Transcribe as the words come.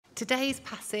Today's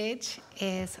passage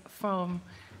is from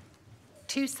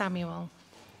 2 Samuel,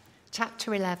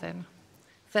 chapter 11,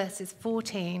 verses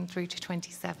 14 through to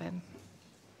 27.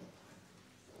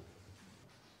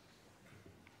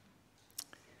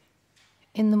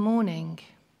 In the morning,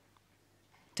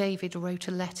 David wrote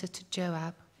a letter to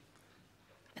Joab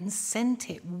and sent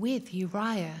it with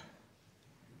Uriah.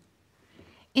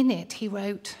 In it, he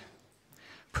wrote,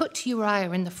 "Put Uriah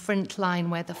in the front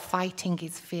line where the fighting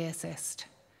is fiercest.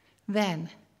 Then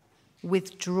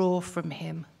withdraw from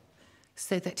him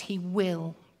so that he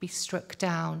will be struck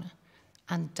down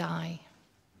and die."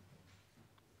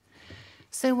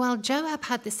 So while Joab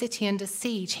had the city under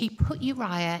siege, he put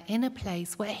Uriah in a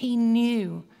place where he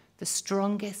knew the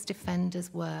strongest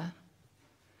defenders were.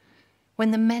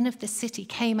 When the men of the city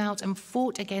came out and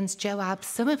fought against Joab,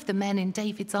 some of the men in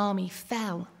David's army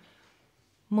fell.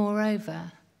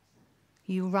 Moreover,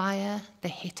 Uriah the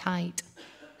Hittite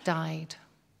died.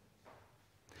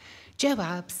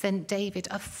 Joab sent David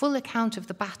a full account of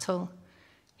the battle.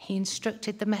 He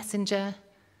instructed the messenger,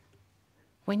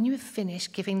 "When you have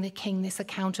finished giving the king this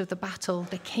account of the battle,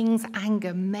 the king's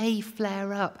anger may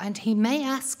flare up, and he may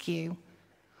ask you,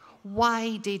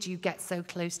 'Why did you get so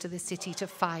close to the city to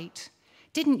fight?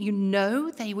 Didn't you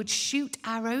know they would shoot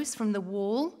arrows from the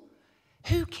wall?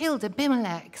 Who killed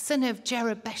Abimelech, son of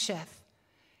Jerubbesheth?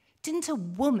 Didn't a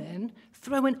woman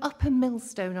throw an upper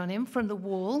millstone on him from the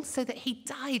wall so that he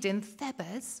died in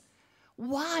Thebez?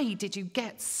 Why did you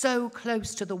get so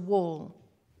close to the wall?'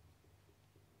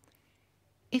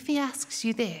 If he asks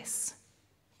you this,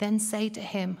 then say to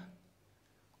him,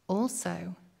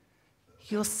 'Also,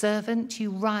 your servant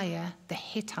Uriah the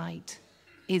Hittite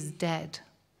is dead.'"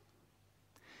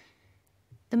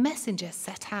 The messenger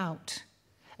set out,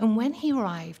 and when he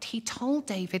arrived, he told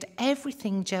David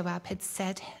everything Joab had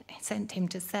sent him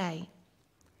to say.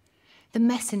 The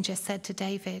messenger said to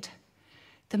David,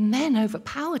 "The men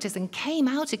overpowered us and came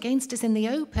out against us in the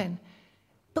open,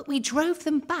 but we drove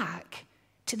them back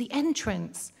to the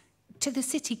entrance to the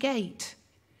city gate.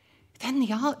 Then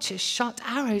the archers shot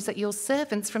arrows at your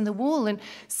servants from the wall, and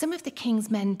some of the king's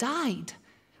men died.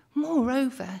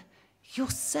 Moreover, your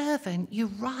servant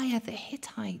Uriah the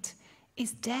Hittite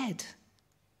is dead."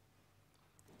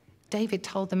 David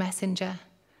told the messenger,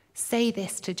 "Say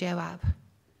this to Joab.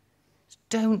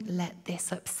 Don't let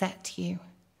this upset you.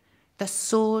 The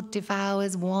sword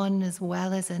devours one as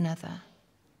well as another.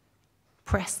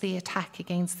 Press the attack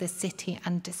against the city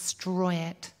and destroy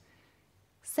it."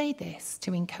 Say this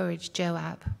to encourage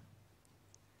Joab.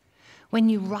 When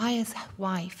Uriah's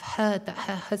wife heard that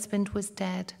her husband was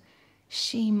dead,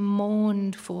 she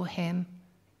mourned for him.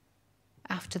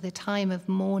 After the time of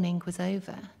mourning was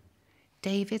over,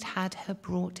 David had her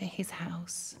brought to his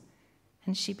house,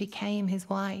 and she became his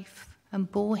wife and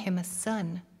bore him a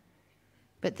son.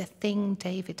 But the thing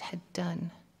David had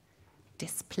done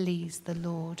displeased the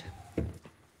Lord.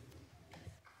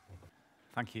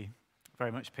 Thank you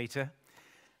very much, Peter,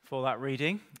 for that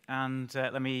reading. And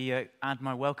let me add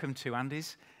my welcome to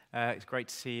Andy's. It's great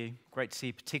to see you. Great to see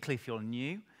you, particularly if you're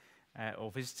new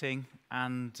or visiting.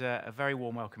 And a very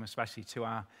warm welcome, especially to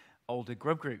our older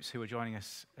grub groups who are joining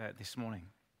us this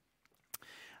morning.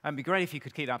 It'd be great if you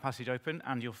could keep that passage open,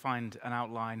 and you'll find an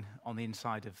outline on the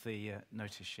inside of the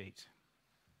notice sheet.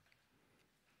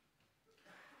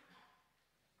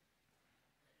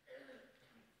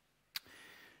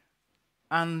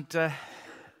 And I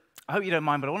hope you don't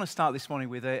mind, but I want to start this morning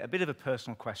with a bit of a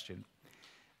personal question.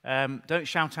 Don't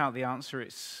shout out the answer,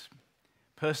 it's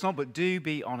personal, but do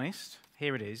be honest.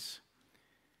 Here it is.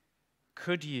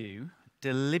 Could you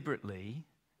deliberately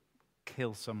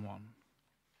kill someone?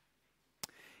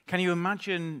 Can you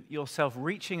imagine yourself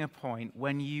reaching a point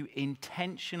when you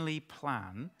intentionally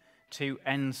plan to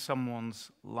end someone's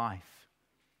life?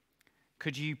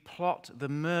 Could you plot the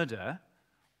murder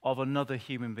of another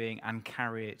human being and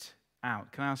carry it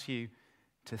out? Can I ask you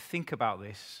to think about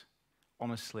this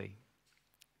honestly?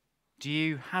 Do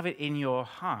you have it in your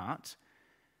heart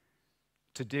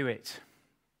to do it?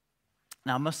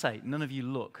 Now, I must say, none of you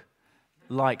look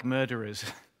like murderers.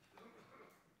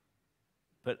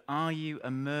 But are you a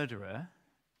murderer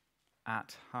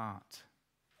at heart?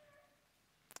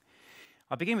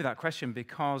 I begin with that question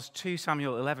because 2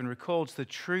 Samuel 11 records the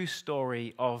true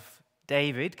story of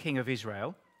David, king of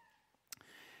Israel,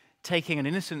 taking an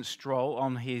innocent stroll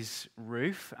on his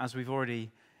roof, as we've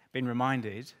already been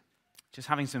reminded, just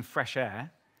having some fresh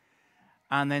air.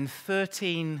 And then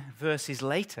 13 verses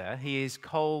later, he is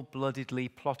cold-bloodedly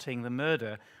plotting the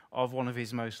murder of one of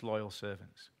his most loyal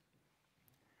servants.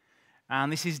 And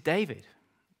this is David,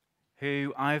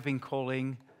 who I've been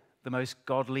calling the most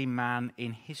godly man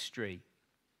in history.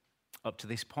 up to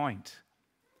this point.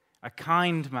 A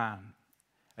kind man,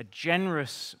 a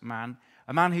generous man,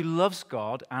 a man who loves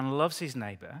God and loves his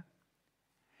neighbor.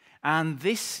 And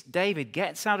this David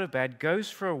gets out of bed, goes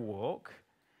for a walk,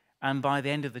 and by the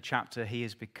end of the chapter, he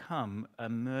has become a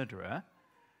murderer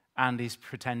and is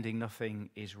pretending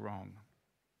nothing is wrong.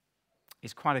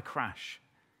 It's quite a crash.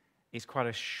 It's quite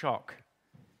a shock.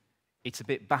 It's a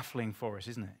bit baffling for us,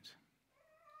 isn't it?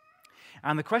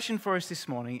 And the question for us this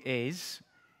morning is,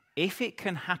 if it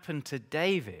can happen to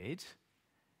David,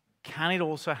 can it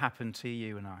also happen to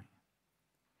you and I?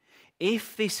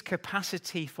 If this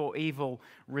capacity for evil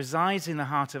resides in the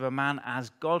heart of a man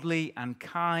as godly and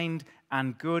kind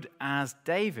and good as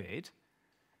David,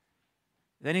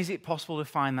 then is it possible to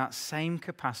find that same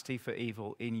capacity for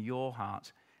evil in your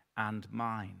heart and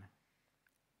mine?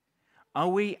 Are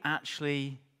we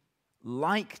actually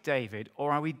like David,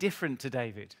 or are we different to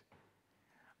David?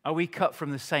 Are we cut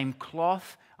from the same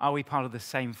cloth? Are we part of the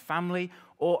same family?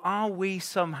 Or are we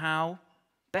somehow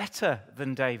better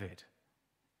than David?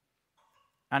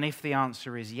 And if the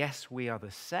answer is yes, we are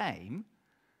the same,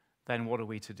 then what are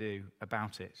we to do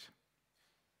about it?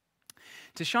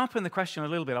 To sharpen the question a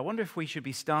little bit, I wonder if we should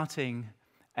be starting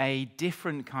a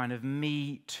different kind of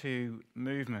Me Too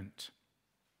movement.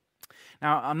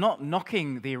 Now, I'm not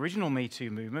knocking the original Me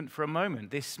Too movement for a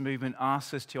moment. This movement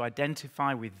asks us to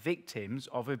identify with victims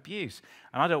of abuse.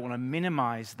 And I don't want to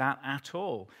minimize that at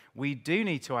all. We do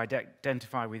need to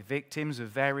identify with victims of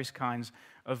various kinds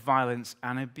of violence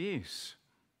and abuse.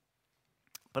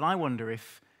 But I wonder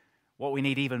if what we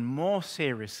need even more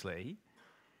seriously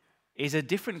is a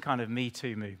different kind of Me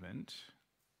Too movement.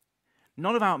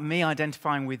 Not about me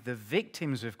identifying with the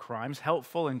victims of crimes,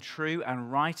 helpful and true and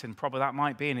right and proper, that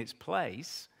might be in its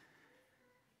place,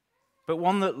 but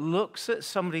one that looks at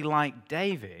somebody like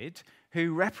David,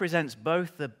 who represents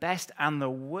both the best and the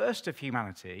worst of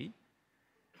humanity,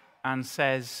 and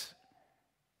says,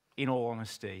 in all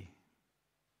honesty,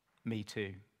 me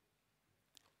too.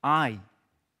 I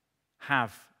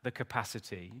have the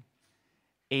capacity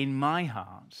in my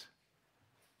heart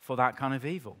for that kind of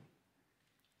evil.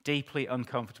 Deeply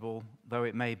uncomfortable, though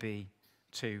it may be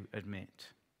to admit.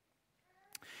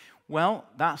 Well,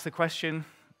 that's the question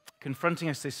confronting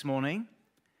us this morning.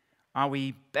 Are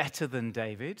we better than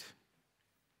David?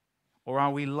 Or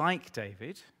are we like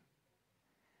David?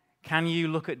 Can you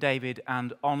look at David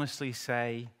and honestly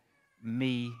say,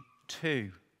 me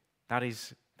too? That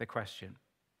is the question.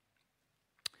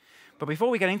 But before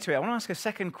we get into it, I want to ask a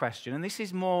second question, and this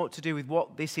is more to do with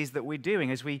what this is that we're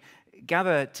doing as we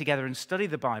gather together and study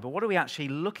the Bible. What are we actually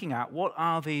looking at? What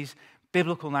are these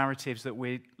biblical narratives that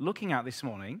we're looking at this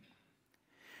morning?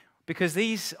 Because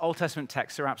these Old Testament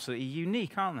texts are absolutely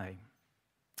unique, aren't they?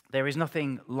 There is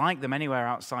nothing like them anywhere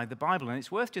outside the Bible, and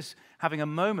it's worth just having a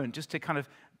moment just to kind of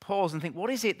pause and think,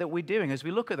 what is it that we're doing as we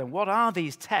look at them? What are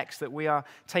these texts that we are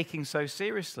taking so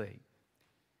seriously?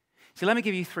 So let me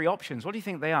give you three options. What do you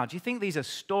think they are? Do you think these are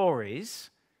stories,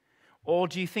 or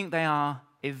do you think they are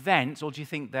events, or do you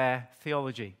think they're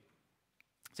theology?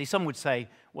 See, some would say,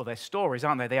 well, they're stories,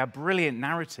 aren't they? They are brilliant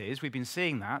narratives. We've been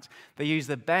seeing that. They use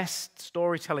the best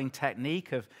storytelling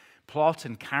technique of plot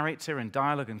and character and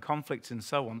dialogue and conflict and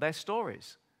so on. They're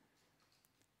stories.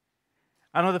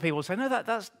 And other people say, no,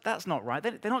 that's not right.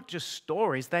 They're not just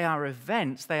stories. They are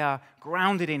events. They are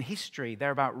grounded in history.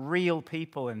 They're about real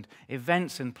people and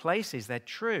events and places. They're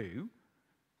true.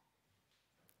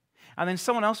 And then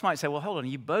someone else might say, well, hold on,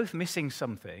 you're both missing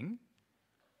something.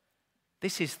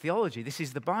 This is theology. This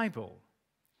is the Bible.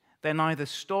 They're neither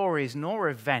stories nor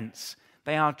events.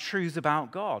 They are truths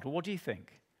about God. Well, what do you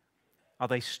think? Are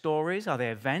they stories? Are they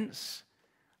events?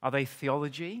 Are they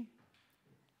theology?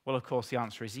 Well, of course, the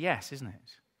answer is yes, isn't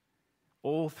it?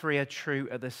 All three are true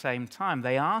at the same time.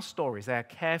 They are stories. They are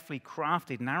carefully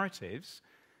crafted narratives,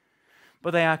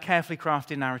 but they are carefully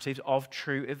crafted narratives of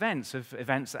true events, of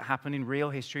events that happen in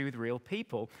real history with real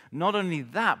people. Not only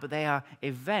that, but they are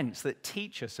events that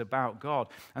teach us about God.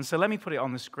 And so let me put it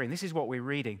on the screen. This is what we're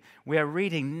reading. We are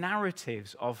reading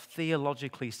narratives of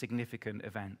theologically significant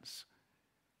events.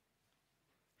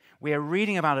 We are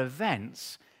reading about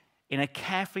events in a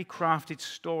carefully crafted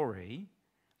story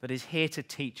that is here to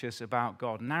teach us about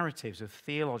God, narratives of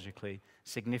theologically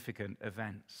significant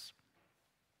events.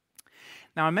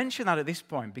 Now, I mention that at this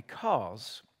point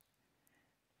because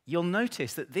you'll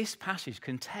notice that this passage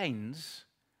contains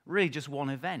really just one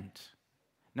event,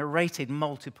 narrated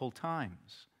multiple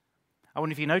times. I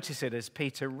wonder if you notice it as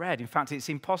Peter read. In fact, it's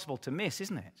impossible to miss,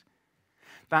 isn't it?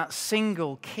 That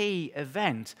single key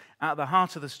event at the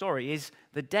heart of the story is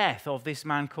the death of this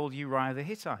man called Uriah the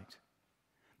Hittite,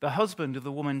 the husband of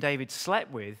the woman David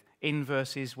slept with in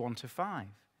verses 1 to 5.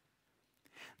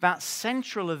 that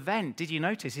central event, did you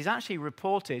notice, is actually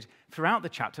reported throughout the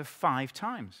chapter 5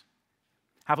 times.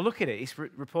 Have a look at it. It's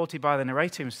reported by the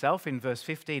narrator himself in verse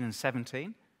 15 and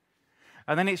 17.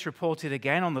 And then it's reported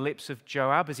again on the lips of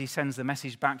Joab as he sends the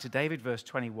message back to David, verse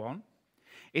 21.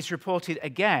 It's reported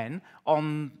again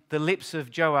on the lips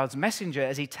of Joab's messenger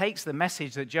as he takes the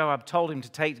message that Joab told him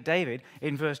to take to David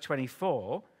in verse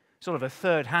 24. Sort of a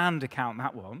third-hand account,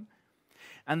 that one.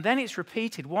 And then it's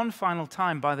repeated one final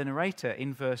time by the narrator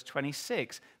in verse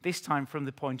 26, this time from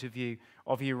the point of view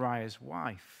of Uriah's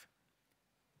wife.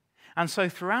 And so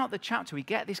throughout the chapter, we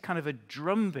get this kind of a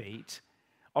drumbeat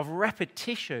of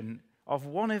repetition of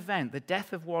one event, the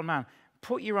death of one man.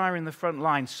 Put Uriah in the front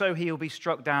line, so he'll be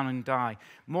struck down and die.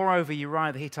 Moreover,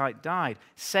 Uriah the Hittite died.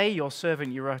 Say your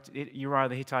servant Uriah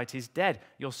the Hittite is dead.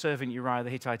 Your servant Uriah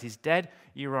the Hittite is dead.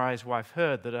 Uriah's wife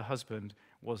heard that her husband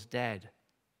was dead.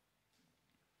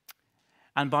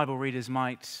 And Bible readers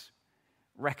might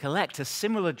recollect a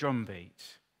similar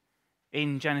drumbeat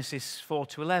in Genesis 4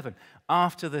 to 11.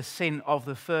 After the sin of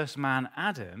the first man,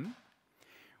 Adam,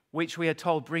 which we are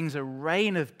told brings a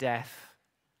reign of death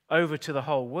over to the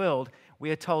whole world, we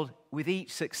are told with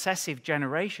each successive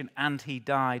generation, and he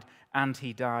died, and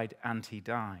he died, and he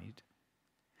died.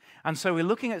 And so we're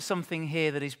looking at something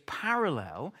here that is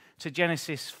parallel to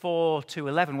Genesis 4 to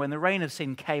 11, when the reign of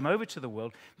sin came over to the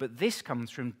world, but this comes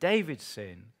from David's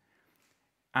sin,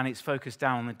 and it's focused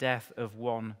down on the death of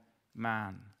one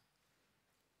man.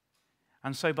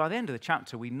 And so by the end of the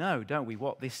chapter, we know, don't we,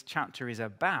 what this chapter is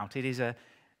about. It is a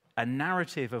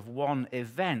narrative of one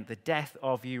event, the death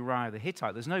of Uriah the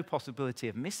Hittite. There's no possibility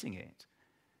of missing it.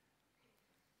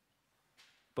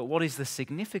 But what is the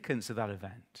significance of that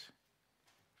event?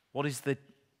 What is the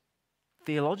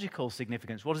theological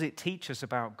significance? What does it teach us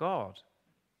about God?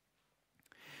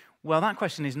 Well, that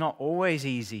question is not always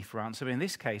easy for answer, but in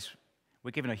this case,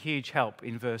 we're given a huge help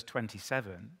in verse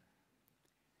 27.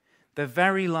 The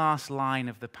very last line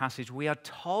of the passage, we are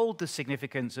told the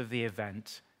significance of the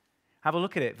event. Have a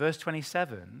look at it, verse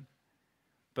 27.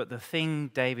 But the thing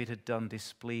David had done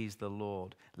displeased the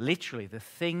Lord. Literally, the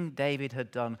thing David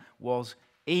had done was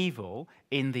evil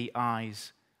in the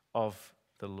eyes of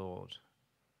the Lord.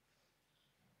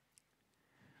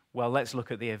 Well, let's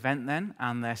look at the event then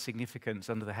and their significance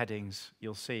under the headings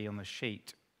you'll see on the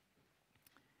sheet.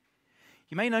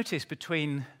 You may notice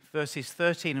between verses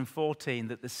 13 and 14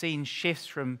 that the scene shifts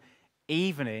from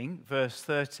evening, verse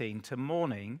 13, to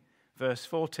morning, verse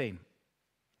 14.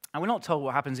 And we're not told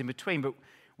what happens in between, but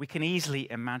we can easily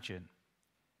imagine.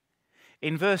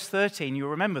 In verse 13, you'll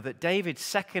remember that David's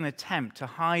second attempt to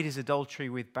hide his adultery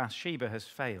with Bathsheba has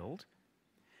failed.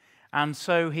 And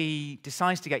so he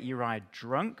decides to get Uriah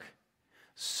drunk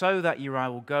so that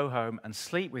Uriah will go home and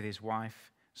sleep with his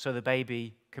wife so the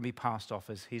baby can be passed off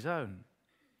as his own.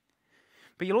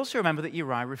 But you'll also remember that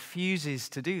Uriah refuses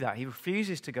to do that. He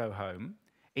refuses to go home.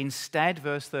 Instead,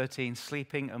 verse 13,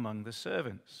 sleeping among the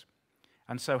servants.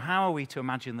 And so how are we to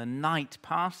imagine the night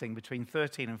passing between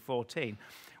 13 and 14?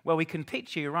 Well, we can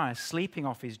picture Uriah sleeping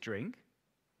off his drink.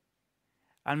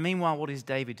 And meanwhile, what is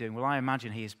David doing? Well, I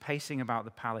imagine he is pacing about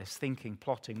the palace, thinking,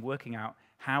 plotting, working out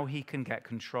how he can get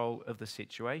control of the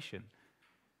situation.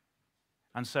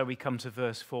 And so we come to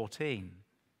verse 14.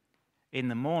 In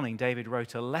the morning, David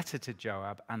wrote a letter to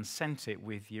Joab and sent it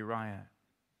with Uriah.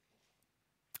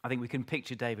 I think we can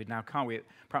picture David now, can't we?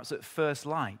 Perhaps at first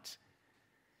light.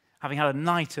 Having had a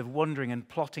night of wondering and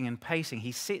plotting and pacing,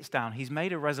 he sits down, he's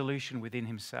made a resolution within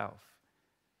himself.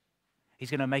 He's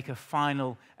going to make a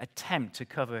final attempt to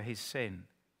cover his sin.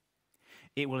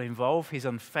 It will involve his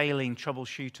unfailing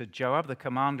troubleshooter Joab, the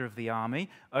commander of the army,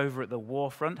 over at the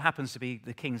war front, happens to be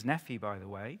the king's nephew, by the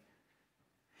way.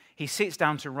 He sits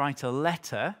down to write a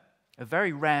letter, a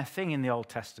very rare thing in the Old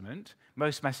Testament.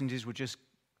 Most messages were just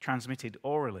transmitted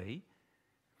orally.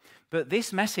 But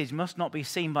this message must not be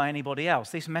seen by anybody else.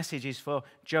 This message is for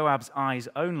Joab's eyes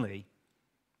only.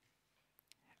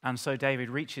 And so David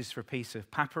reaches for a piece of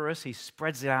papyrus. He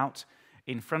spreads it out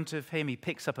in front of him. He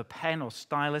picks up a pen or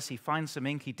stylus. He finds some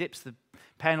ink. He dips the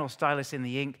pen or stylus in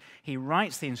the ink. He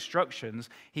writes the instructions.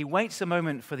 He waits a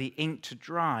moment for the ink to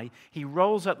dry. He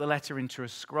rolls up the letter into a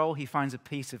scroll. He finds a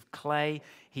piece of clay.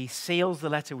 He seals the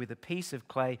letter with a piece of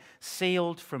clay,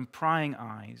 sealed from prying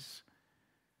eyes.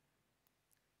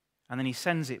 And then he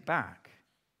sends it back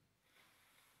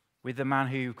with the man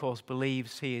who, of course,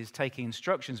 believes he is taking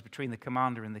instructions between the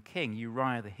commander and the king,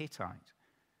 Uriah the Hittite.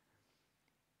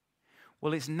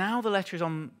 Well, it's now the letter is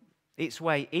on its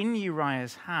way in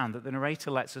Uriah's hand that the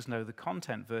narrator lets us know the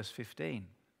content, verse 15.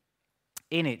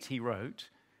 In it, he wrote,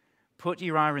 put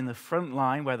Uriah in the front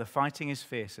line where the fighting is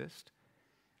fiercest,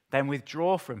 then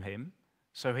withdraw from him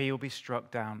so he will be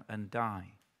struck down and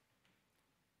die.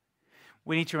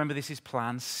 We need to remember this is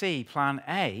plan C. Plan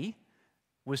A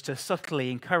was to subtly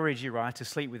encourage Uriah to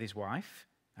sleep with his wife,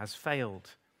 has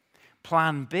failed.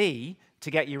 Plan B,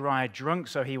 to get Uriah drunk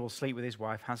so he will sleep with his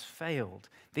wife, has failed.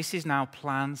 This is now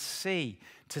plan C,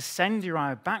 to send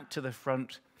Uriah back to the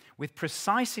front with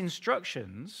precise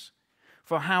instructions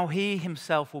for how he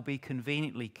himself will be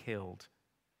conveniently killed.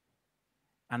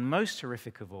 And most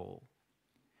horrific of all,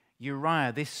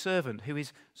 Uriah, this servant who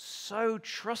is so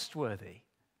trustworthy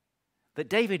that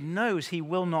David knows he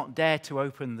will not dare to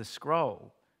open the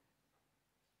scroll,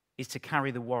 is to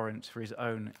carry the warrant for his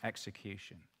own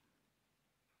execution.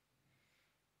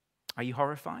 Are you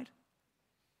horrified?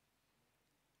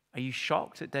 Are you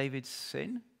shocked at David's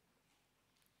sin?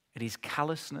 At his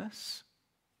callousness?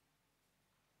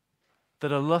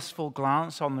 That a lustful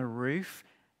glance on the roof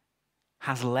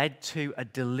has led to a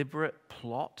deliberate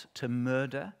plot to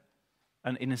murder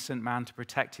an innocent man to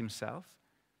protect himself?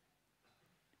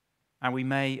 And we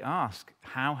may ask,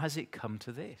 how has it come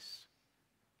to this?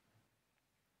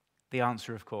 The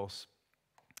answer, of course,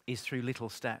 is through little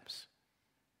steps.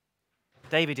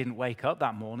 David didn't wake up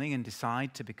that morning and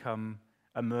decide to become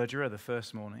a murderer the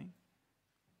first morning.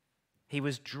 He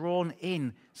was drawn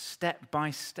in step by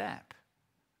step,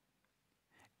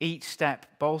 each step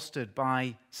bolstered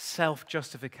by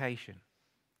self-justification.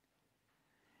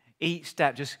 Each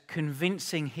step just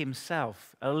convincing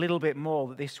himself a little bit more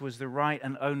that this was the right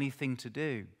and only thing to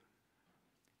do.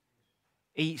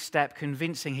 Each step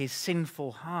convincing his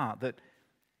sinful heart that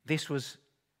this was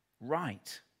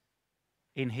right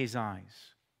in his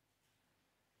eyes.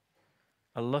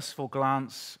 A lustful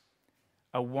glance,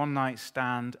 a one-night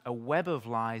stand, a web of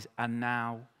lies, and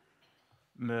now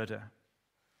murder.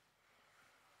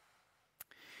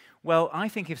 Well, I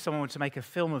think if someone were to make a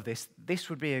film of this, this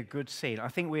would be a good scene. I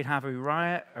think we'd have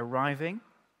Uriah arriving.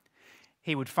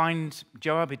 He would find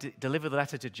Joab, deliver the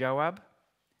letter to Joab.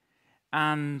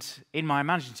 And in my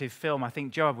imaginative film, I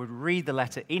think Joab would read the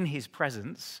letter in his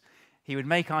presence. He would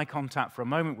make eye contact for a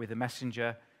moment with the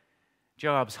messenger.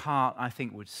 Joab's heart, I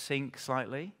think, would sink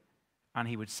slightly, and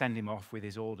he would send him off with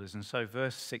his orders. And so,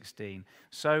 verse 16,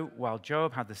 so while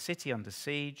Joab had the city under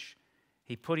siege,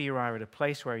 he put Uriah at a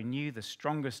place where he knew the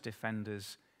strongest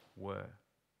defenders were.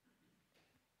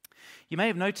 You may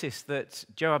have noticed that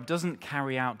Joab doesn't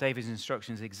carry out David's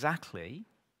instructions exactly.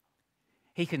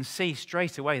 He can see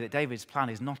straight away that David's plan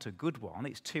is not a good one.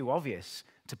 It's too obvious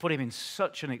to put him in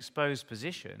such an exposed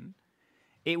position.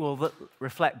 It will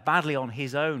reflect badly on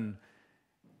his own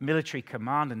military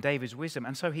command and David's wisdom.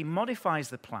 And so he modifies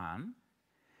the plan.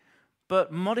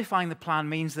 But modifying the plan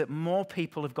means that more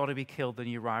people have got to be killed than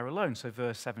Uriah alone. So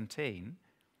verse 17,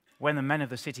 when the men of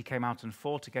the city came out and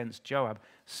fought against Joab,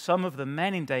 some of the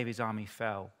men in David's army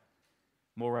fell.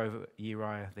 Moreover,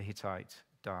 Uriah the Hittite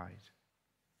died.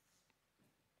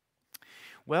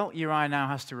 Well, Uriah now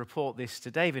has to report this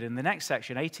to David. And the next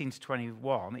section, 18 to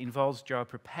 21, involves Joab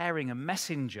preparing a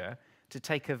messenger to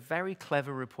take a very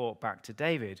clever report back to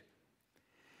David.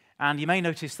 And you may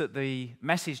notice that the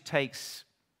message takes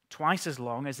twice as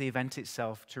long as the event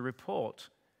itself to report.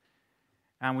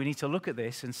 And we need to look at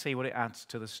this and see what it adds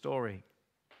to the story.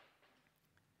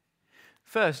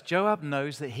 First, Joab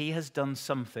knows that he has done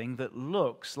something that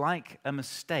looks like a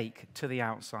mistake to the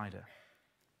outsider.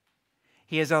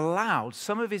 He has allowed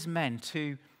some of his men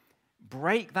to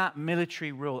break that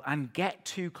military rule and get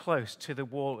too close to the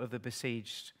wall of the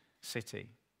besieged city.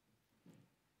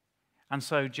 And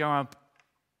so Joab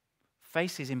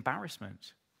faces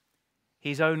embarrassment.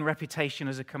 His own reputation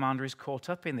as a commander is caught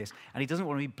up in this, and he doesn't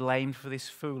want to be blamed for this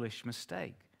foolish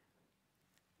mistake.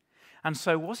 And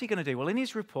so what's he going to do? Well, in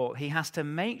his report, he has to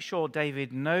make sure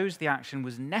David knows the action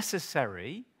was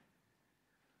necessary,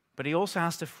 but he also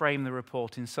has to frame the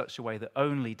report in such a way that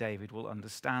only David will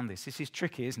understand this. This is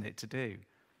tricky, isn't it, to do?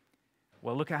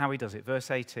 Well, look at how he does it.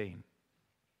 Verse 18.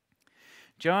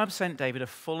 Joab sent David a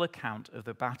full account of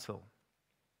the battle.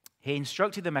 He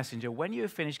instructed the messenger, when you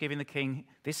have finished giving the king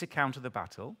this account of the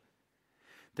battle,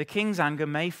 the king's anger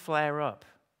may flare up.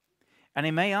 And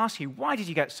he may ask you, why did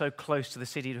you get so close to the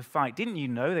city to fight? Didn't you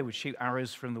know they would shoot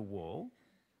arrows from the wall?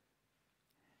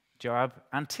 Joab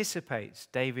anticipates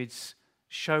David's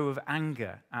show of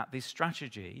anger at this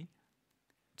strategy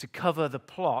to cover the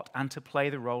plot and to play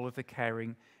the role of the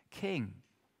caring king.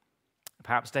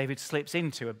 Perhaps David slips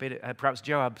into a bit. Perhaps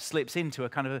Joab slips into a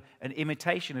kind of an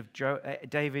imitation of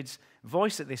David's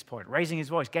voice at this point, raising his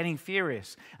voice, getting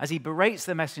furious as he berates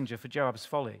the messenger for Joab's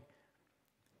folly.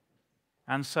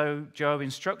 And so Joab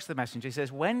instructs the messenger. He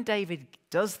says, when David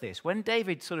does this, when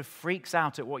David sort of freaks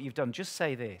out at what you've done, just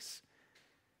say this: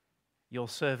 your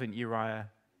servant Uriah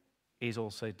is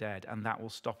also dead, and that will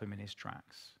stop him in his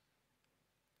tracks.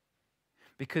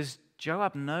 Because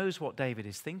Joab knows what David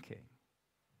is thinking.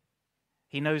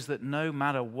 He knows that no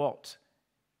matter what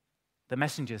the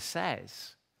messenger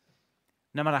says,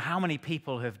 no matter how many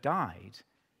people have died,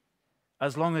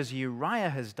 as long as Uriah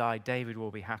has died, David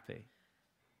will be happy.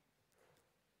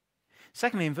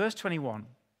 Secondly, in verse 21,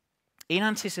 in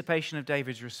anticipation of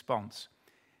David's response,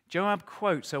 Joab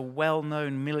quotes a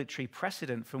well-known military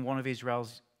precedent from one of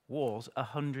Israel's wars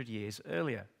 100 years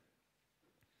earlier.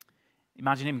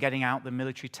 Imagine him getting out the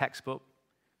military textbook,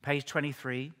 page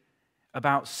 23,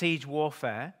 about siege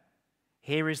warfare.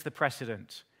 Here is the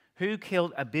precedent. Who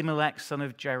killed Abimelech, son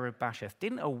of Jerubasheth?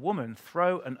 Didn't a woman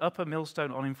throw an upper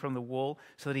millstone on him from the wall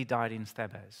so that he died in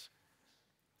Thebez?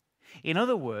 In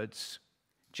other words,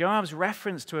 Joab's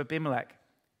reference to Abimelech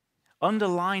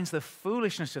underlines the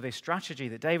foolishness of this strategy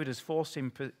that David has forced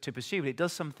him to pursue, but it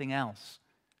does something else.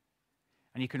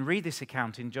 And you can read this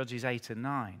account in Judges 8 and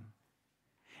 9.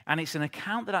 And it's an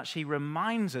account that actually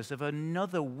reminds us of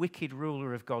another wicked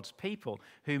ruler of God's people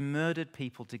who murdered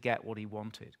people to get what he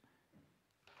wanted.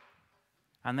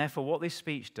 And therefore, what this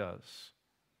speech does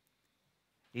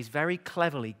is very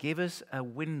cleverly give us a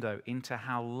window into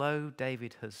how low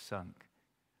David has sunk.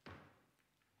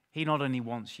 He not only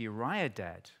wants Uriah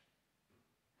dead,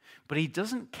 but he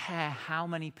doesn't care how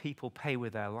many people pay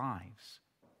with their lives.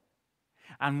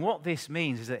 And what this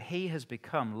means is that he has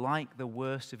become like the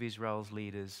worst of Israel's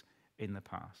leaders in the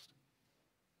past.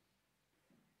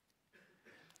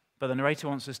 But the narrator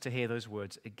wants us to hear those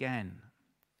words again.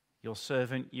 Your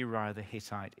servant Uriah the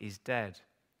Hittite is dead.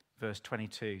 Verse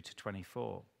 22 to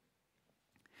 24.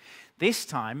 This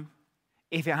time,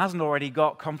 if it hasn't already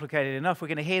got complicated enough, we're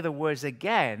going to hear the words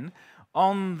again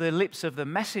on the lips of the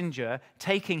messenger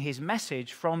taking his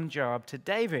message from Joab to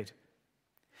David.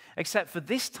 Except for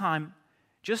this time,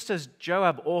 just as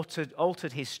Joab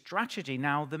altered his strategy,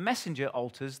 now the messenger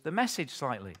alters the message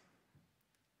slightly.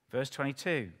 Verse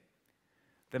 22.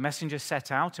 The messenger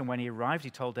set out, and when he arrived, he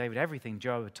told David everything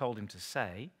Joab had told him to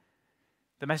say.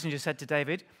 The messenger said to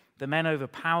David, the men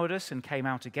overpowered us and came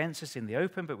out against us in the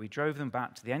open, but we drove them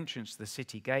back to the entrance to the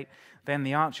city gate. Then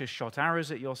the archers shot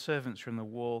arrows at your servants from the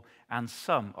wall, and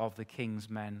some of the king's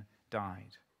men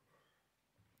died.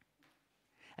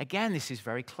 Again, this is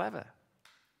very clever.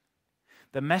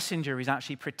 The messenger is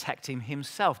actually protecting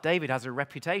himself. David has a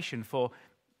reputation for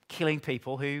killing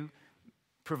people who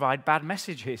provide bad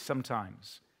messages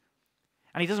sometimes.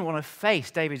 And he doesn't want to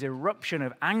face David's eruption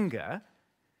of anger,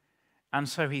 and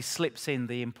so he slips in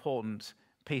the important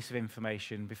piece of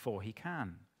information before he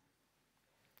can.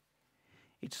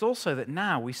 It's also that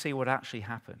now we see what actually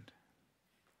happened.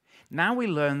 Now we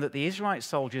learn that the Israelite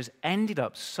soldiers ended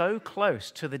up so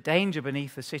close to the danger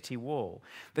beneath the city wall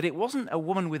that it wasn't a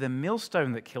woman with a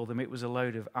millstone that killed them, it was a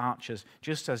load of archers,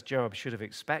 just as Joab should have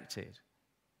expected.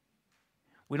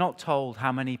 We're not told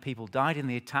how many people died in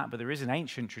the attack, but there is an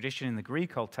ancient tradition in the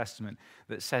Greek Old Testament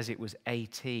that says it was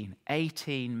 18.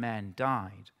 18 men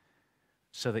died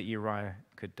so that Uriah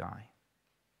could die.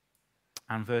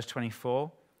 And verse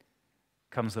 24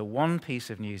 comes the one piece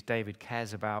of news David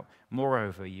cares about.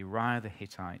 Moreover, Uriah the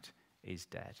Hittite is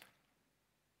dead.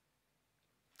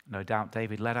 No doubt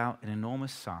David let out an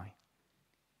enormous sigh.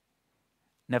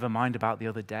 Never mind about the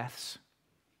other deaths,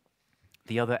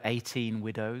 the other 18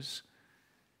 widows,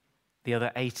 the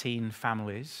other 18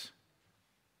 families.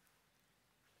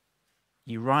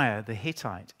 Uriah the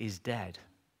Hittite is dead,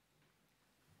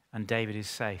 and David is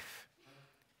safe.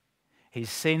 His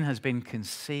sin has been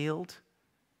concealed,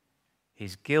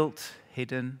 his guilt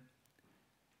hidden,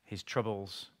 his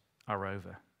troubles are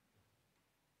over.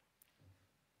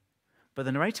 But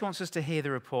the narrator wants us to hear the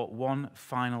report one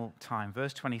final time,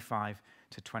 verse 25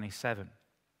 to 27.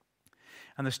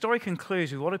 And the story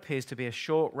concludes with what appears to be a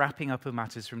short wrapping up of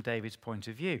matters from David's point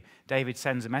of view. David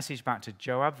sends a message back to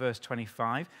Joab, verse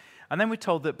 25. And then we're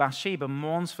told that Bathsheba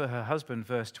mourns for her husband,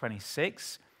 verse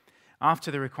 26.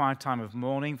 After the required time of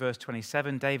mourning, verse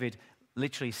 27, David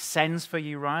literally sends for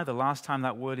Uriah. The last time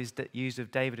that word is used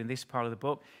of David in this part of the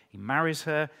book. He marries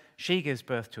her. She gives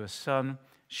birth to a son.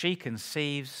 She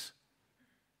conceives.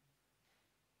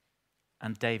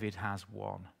 And David has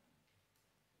won.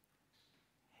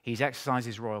 He's exercised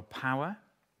his royal power.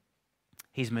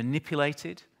 He's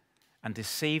manipulated and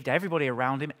deceived everybody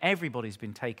around him. Everybody's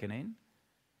been taken in.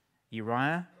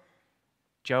 Uriah,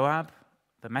 Joab,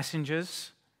 the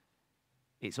messengers.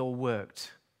 It's all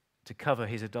worked to cover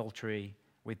his adultery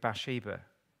with Bathsheba.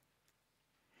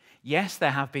 Yes,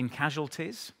 there have been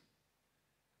casualties.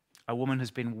 A woman has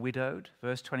been widowed,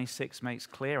 verse 26 makes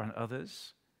clear, and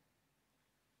others.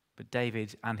 But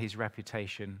David and his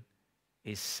reputation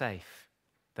is safe.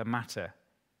 the matter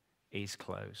is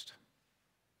closed.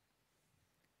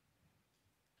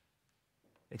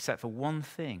 Except for one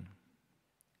thing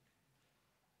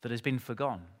that has been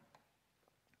forgotten.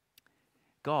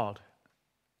 God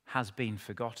has been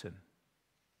forgotten.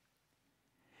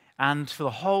 And for the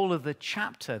whole of the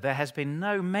chapter, there has been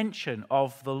no mention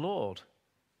of the Lord.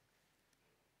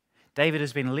 David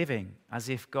has been living as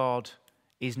if God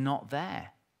is not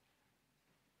there.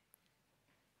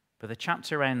 But the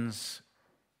chapter ends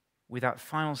with that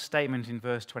final statement in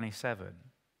verse 27.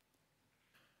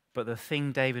 But the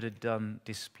thing David had done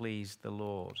displeased the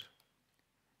Lord.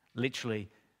 Literally,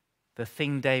 the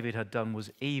thing David had done was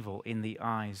evil in the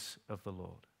eyes of the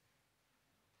Lord.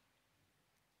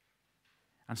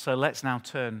 And so let's now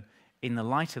turn, in the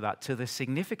light of that, to the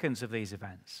significance of these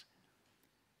events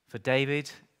for David,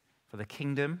 for the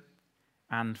kingdom,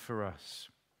 and for us.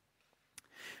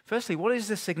 Firstly, what is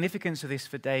the significance of this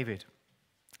for David?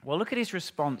 Well, look at his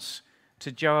response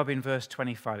to Joab in verse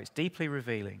 25. It's deeply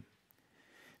revealing.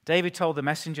 David told the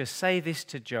messenger, "Say this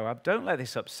to Joab, don't let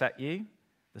this upset you.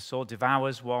 The sword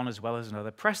devours one as well as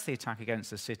another. Press the attack against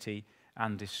the city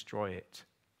and destroy it."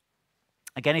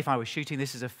 Again, if I were shooting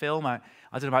this as a film, I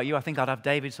don't know about you, I think I'd have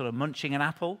David sort of munching an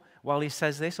apple while he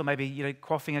says this, or maybe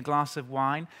quaffing a glass of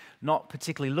wine, not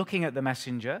particularly looking at the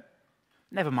messenger.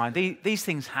 Never mind, these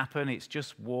things happen, it's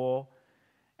just war.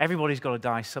 Everybody's got to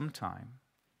die sometime.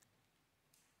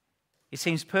 It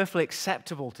seems perfectly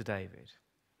acceptable to David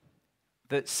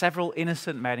that several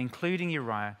innocent men, including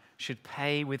Uriah, should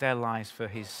pay with their lives for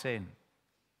his sin.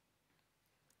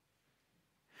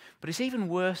 But it's even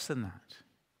worse than that.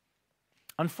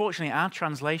 Unfortunately, our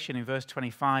translation in verse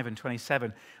 25 and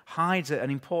 27 hides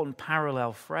an important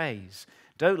parallel phrase.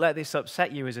 Don't let this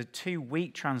upset you is a too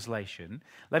weak translation.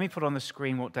 Let me put on the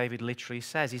screen what David literally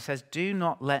says. He says, do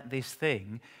not let this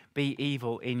thing be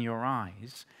evil in your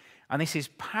eyes. And this is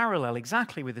parallel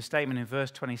exactly with the statement in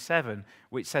verse 27,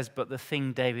 which says, but the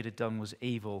thing David had done was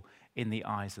evil in the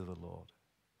eyes of the Lord.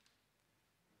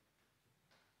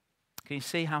 Can you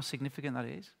see how significant that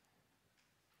is?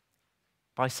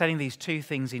 By setting these two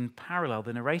things in parallel,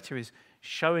 the narrator is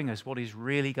showing us what is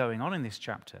really going on in this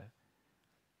chapter.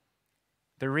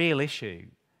 The real issue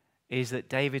is that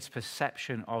David's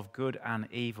perception of good and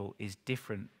evil is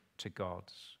different to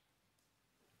God's.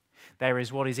 There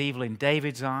is what is evil in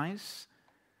David's eyes,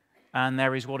 and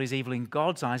there is what is evil in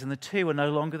God's eyes, and the two are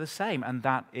no longer the same, and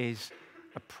that is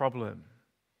a problem.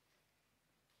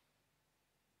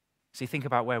 See, think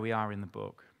about where we are in the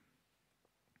book.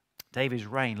 David's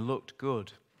reign looked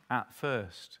good at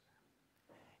first.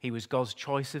 He was God's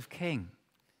choice of king.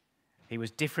 He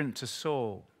was different to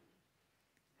Saul.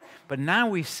 But now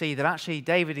we see that actually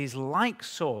David is like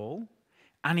Saul,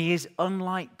 and he is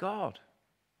unlike God.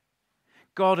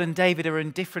 God and David are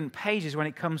in different pages when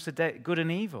it comes to good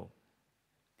and evil.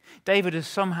 David has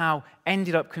somehow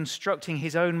ended up constructing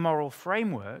his own moral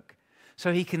framework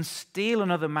so he can steal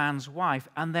another man's wife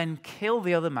and then kill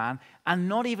the other man and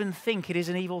not even think it is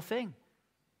an evil thing.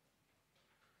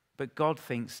 But God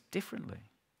thinks differently.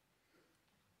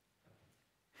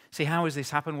 See, how has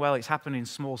this happened? Well, it's happened in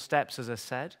small steps, as I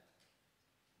said.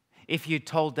 If you'd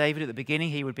told David at the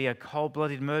beginning he would be a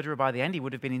cold-blooded murderer by the end, he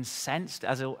would have been incensed,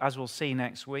 as we'll see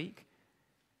next week.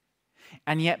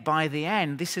 And yet by the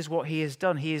end, this is what he has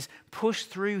done. He has pushed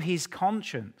through his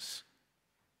conscience.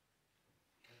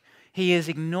 He has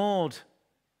ignored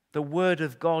the word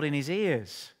of God in his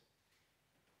ears.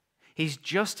 He's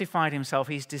justified himself.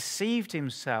 He's deceived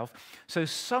himself. So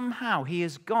somehow he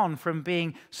has gone from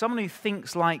being someone who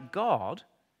thinks like God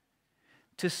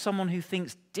to someone who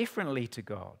thinks differently to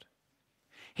God.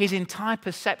 His entire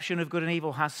perception of good and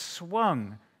evil has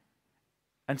swung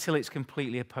until it's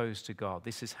completely opposed to God.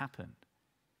 This has happened.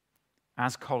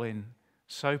 As Colin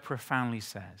so profoundly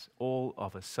says, all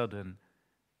of a sudden,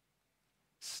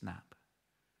 snap.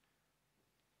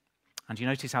 And you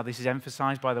notice how this is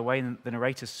emphasized by the way the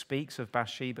narrator speaks of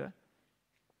Bathsheba?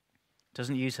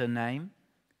 Doesn't use her name.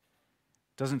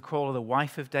 Doesn't call her the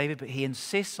wife of David, but he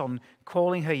insists on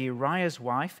calling her Uriah's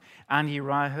wife and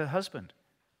Uriah her husband.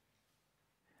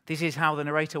 This is how the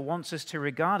narrator wants us to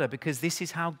regard her, because this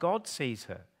is how God sees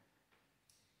her.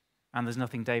 And there's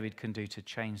nothing David can do to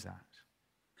change that.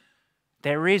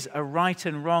 There is a right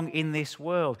and wrong in this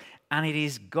world, and it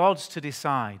is God's to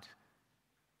decide,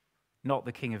 not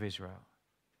the king of Israel.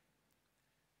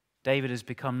 David has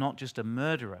become not just a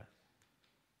murderer,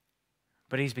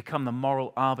 but he's become the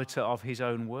moral arbiter of his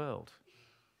own world.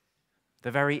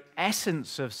 The very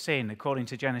essence of sin, according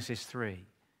to Genesis 3,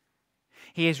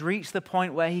 He has reached the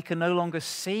point where he can no longer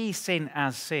see sin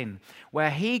as sin,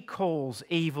 where he calls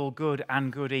evil good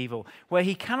and good evil, where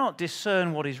he cannot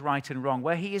discern what is right and wrong,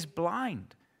 where he is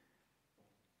blind.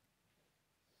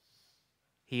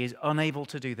 He is unable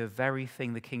to do the very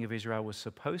thing the king of Israel was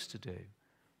supposed to do,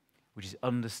 which is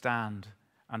understand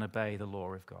and obey the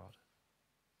law of God.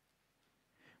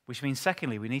 Which means,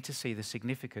 secondly, we need to see the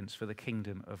significance for the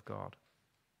kingdom of God.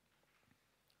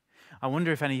 I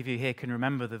wonder if any of you here can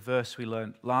remember the verse we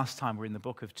learned last time we're in the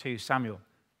book of 2 Samuel.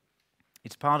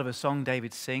 It's part of a song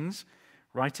David sings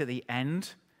right at the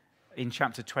end in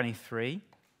chapter 23,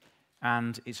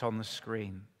 and it's on the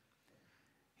screen.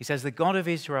 He says, "The God of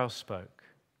Israel spoke.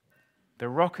 The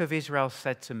rock of Israel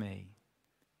said to me,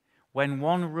 when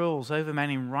one rules over men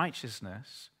in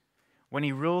righteousness, when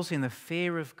he rules in the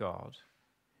fear of God,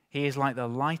 he is like the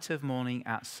light of morning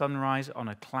at sunrise on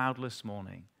a cloudless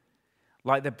morning,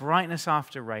 like the brightness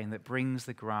after rain that brings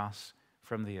the grass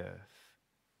from the earth."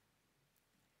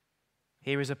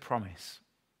 Here is a promise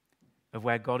of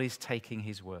where God is taking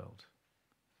his world.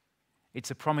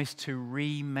 It's a promise to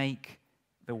remake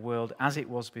the world as it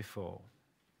was before,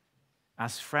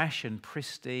 as fresh and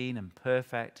pristine and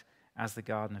perfect as the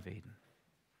Garden of Eden.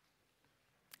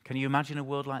 Can you imagine a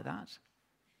world like that?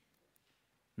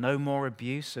 No more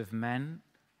abuse of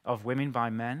women by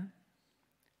men.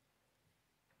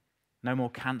 No more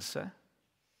cancer.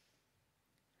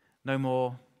 No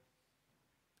more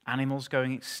animals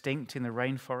going extinct in the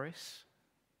rainforests.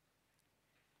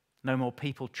 No more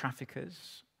people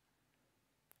traffickers.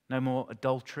 No more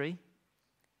adultery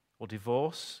or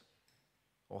divorce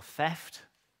or theft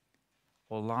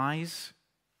or lies.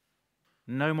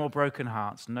 No more broken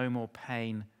hearts. No more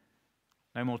pain.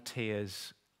 No more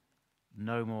tears.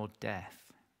 No more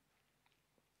death.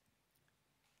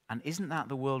 And isn't that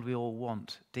the world we all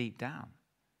want deep down?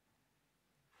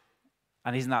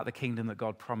 And isn't that the kingdom that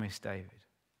God promised David?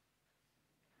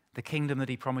 The kingdom that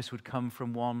he promised would come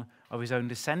from one of his own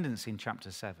descendants in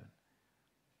chapter 7.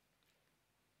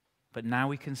 But now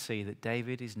we can see that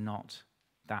David is not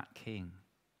that king.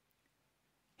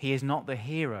 He is not the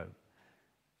hero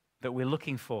that we're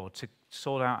looking for to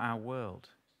sort out our world.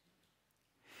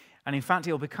 And in fact,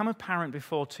 it will become apparent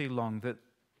before too long that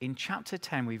in chapter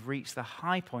 10, we've reached the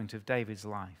high point of David's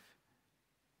life.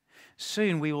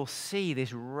 Soon we will see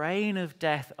this reign of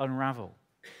death unravel.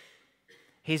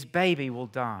 His baby will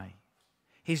die.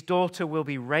 His daughter will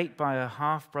be raped by her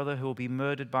half-brother, who will be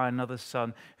murdered by another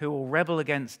son, who will rebel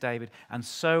against David. And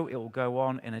so it will go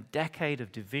on in a decade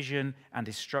of division and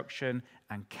destruction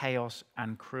and chaos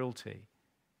and cruelty.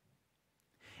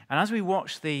 And as we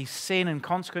watch the sin and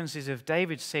consequences of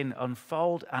David's sin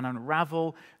unfold and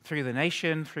unravel through the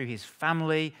nation, through his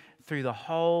family, through the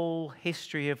whole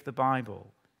history of the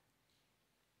Bible,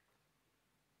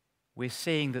 we're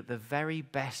seeing that the very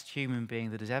best human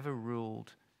being that has ever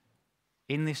ruled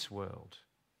in this world,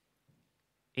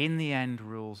 in the end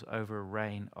rules over a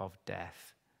reign of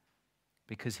death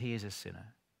because he is a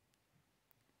sinner.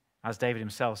 As David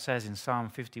himself says in Psalm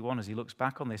 51 as he looks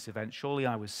back on this event, "Surely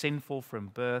I was sinful from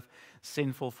birth,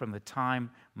 sinful from the time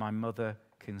my mother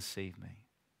conceived me."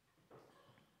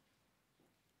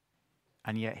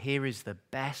 And yet here is the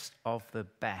best of the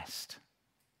best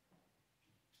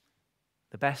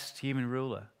human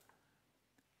ruler,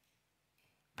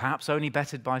 perhaps only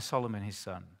bettered by Solomon, his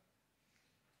son.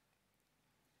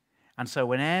 And so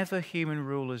whenever human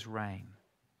rulers reign,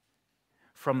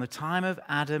 from the time of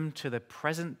Adam to the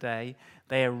present day,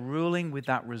 they are ruling with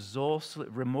that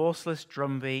remorseless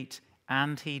drumbeat,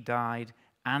 and he died,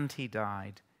 and he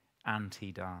died, and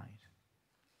he died.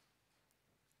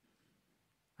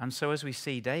 And so as we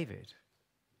see David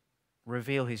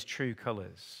reveal his true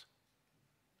colors,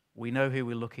 we know who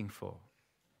we're looking for.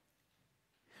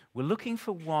 We're looking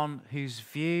for one whose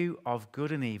view of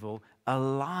good and evil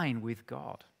align with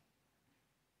God.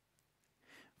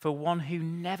 For one who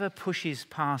never pushes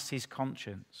past his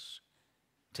conscience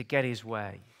to get his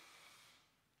way.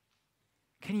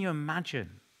 Can you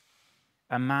imagine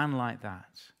a man like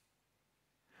that?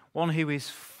 One who is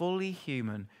fully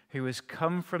human, who has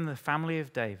come from the family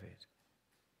of David,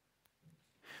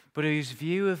 but whose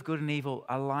view of good and evil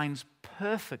aligns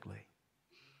perfectly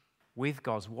with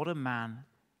God's. What a man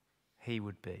he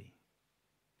would be.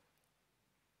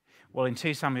 Well, in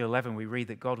 2 Samuel 11, we read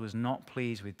that God was not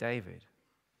pleased with David.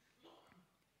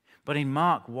 But in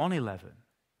Mark 1:11,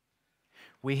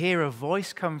 we hear a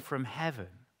voice come from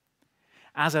heaven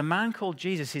as a man called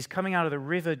Jesus is coming out of the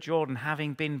river Jordan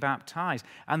having been baptized.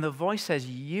 And the voice says,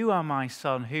 "You are my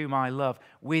son whom I love.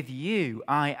 With you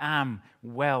I am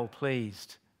well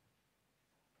pleased."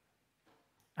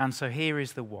 And so here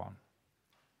is the one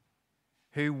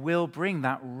who will bring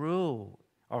that rule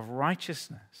of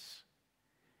righteousness,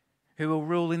 who will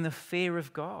rule in the fear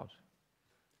of God.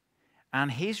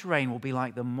 And his reign will be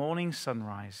like the morning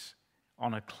sunrise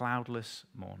on a cloudless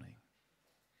morning.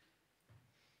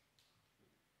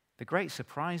 The great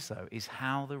surprise, though, is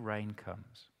how the reign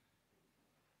comes.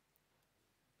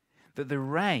 That the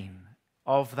reign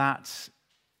of that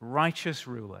righteous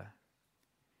ruler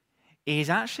is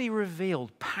actually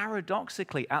revealed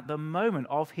paradoxically at the moment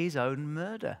of his own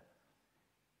murder.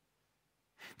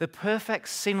 The perfect,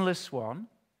 sinless one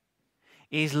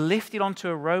is lifted onto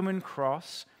a Roman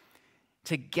cross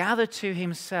to gather to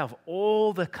himself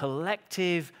all the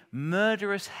collective,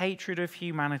 murderous hatred of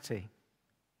humanity.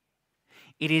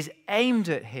 It is aimed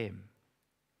at him.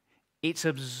 It's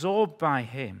absorbed by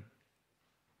him,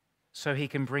 so he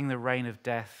can bring the reign of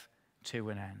death to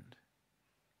an end.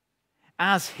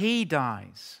 As he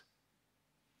dies,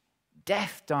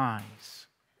 death dies,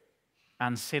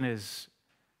 and sinners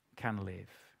can live.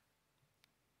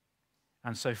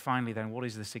 And so finally then, what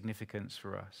is the significance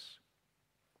for us?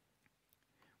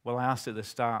 Well, I asked at the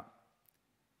start,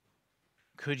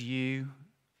 could you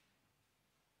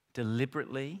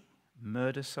deliberately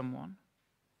murder someone?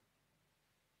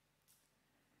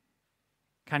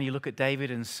 Can you look at David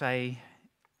and say,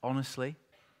 honestly,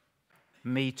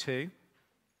 me too?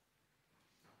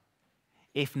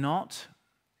 If not,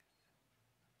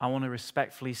 I want to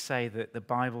respectfully say that the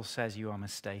Bible says you are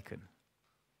mistaken.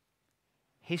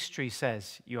 History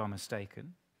says you are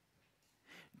mistaken.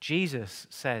 Jesus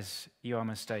says you are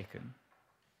mistaken.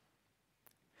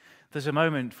 There's a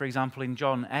moment, for example, in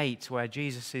John 8, where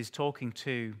Jesus is talking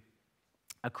to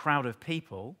a crowd of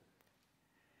people,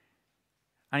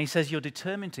 and he says, "You're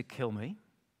determined to kill me.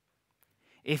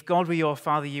 If God were your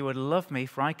father, you would love me,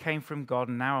 for I came from God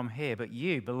and now I'm here. But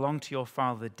you belong to your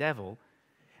father, the devil,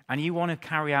 and you want to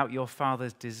carry out your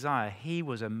father's desire. He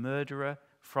was a murderer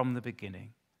from the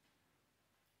beginning."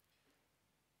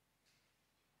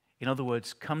 In other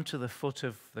words, come to the foot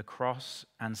of the cross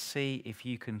and see if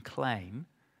you can claim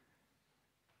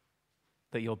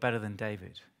that you're better than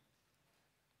David.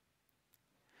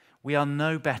 We are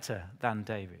no better than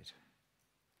David.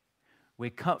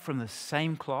 We're cut from the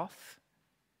same cloth.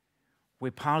 We're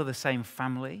part of the same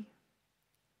family.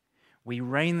 We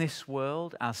reign this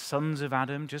world as sons of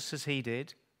Adam, just as he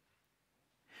did.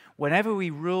 Whenever we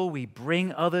rule, we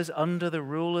bring others under the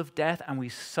rule of death, and we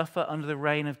suffer under the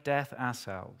reign of death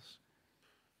ourselves.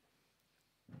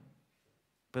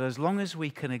 But as long as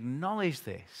we can acknowledge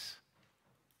this,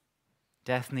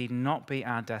 death need not be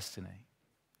our destiny.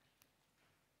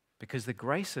 Because the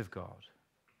grace of God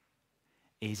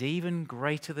is even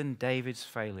greater than David's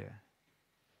failure.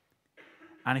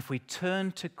 And if we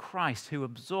turn to Christ, who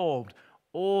absorbed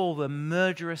all the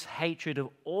murderous hatred of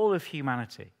all of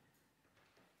humanity,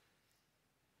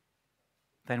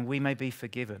 then we may be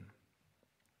forgiven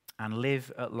and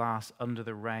live at last under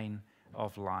the reign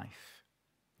of life.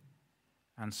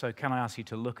 And so can I ask you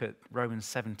to look at Romans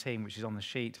 17, which is on the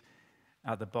sheet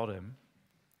at the bottom,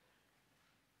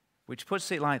 which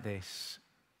puts it like this: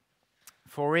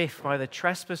 "For if by the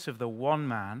trespass of the one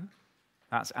man,"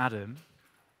 that's Adam,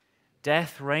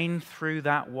 "death reigned through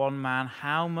that one man,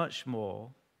 how much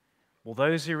more will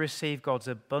those who receive God's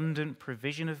abundant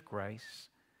provision of grace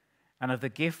and of the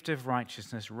gift of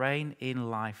righteousness reign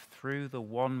in life through the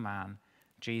one man,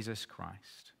 Jesus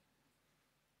Christ?"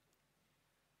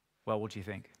 Well, what do you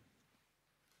think?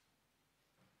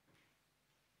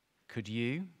 Could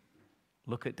you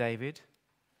look at David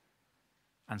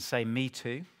and say, "Me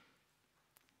too"?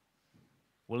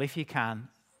 Well, if you can,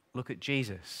 look at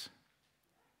Jesus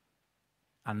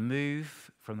and move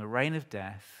from the reign of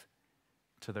death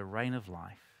to the reign of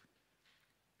life.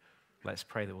 Let's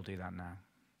pray that we'll do that now.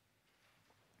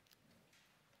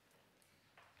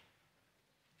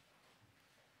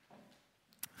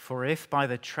 For if by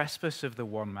the trespass of the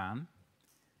one man,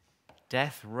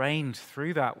 death reigned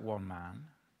through that one man,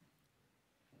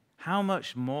 how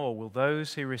much more will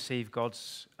those who receive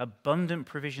God's abundant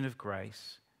provision of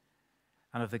grace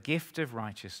and of the gift of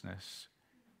righteousness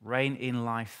reign in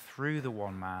life through the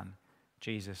one man,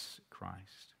 Jesus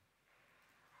Christ?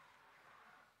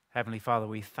 Heavenly Father,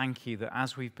 we thank you that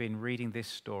as we've been reading this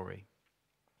story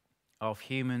of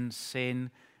human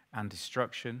sin and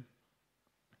destruction,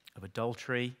 of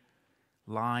adultery,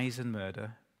 lies and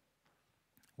murder,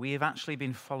 we have actually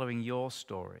been following your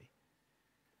story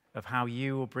of how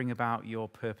you will bring about your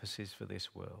purposes for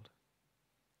this world.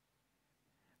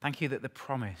 Thank you that the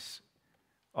promise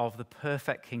of the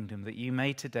perfect kingdom that you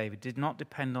made to David did not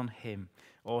depend on him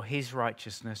or his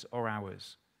righteousness or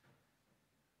ours,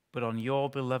 but on your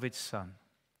beloved Son,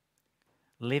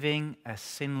 living a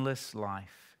sinless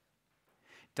life,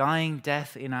 dying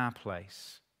death in our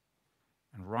place,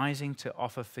 and rising to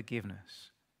offer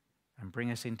forgiveness and bring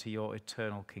us into your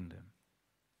eternal kingdom.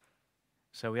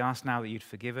 So we ask now that you'd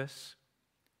forgive us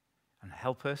and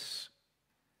help us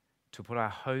to put our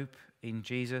hope in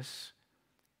Jesus,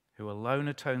 who alone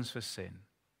atones for sin,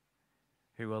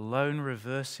 who alone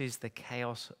reverses the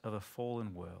chaos of a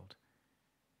fallen world,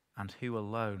 and who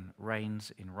alone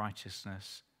reigns in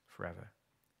righteousness forever.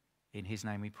 In his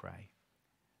name we pray.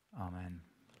 Amen.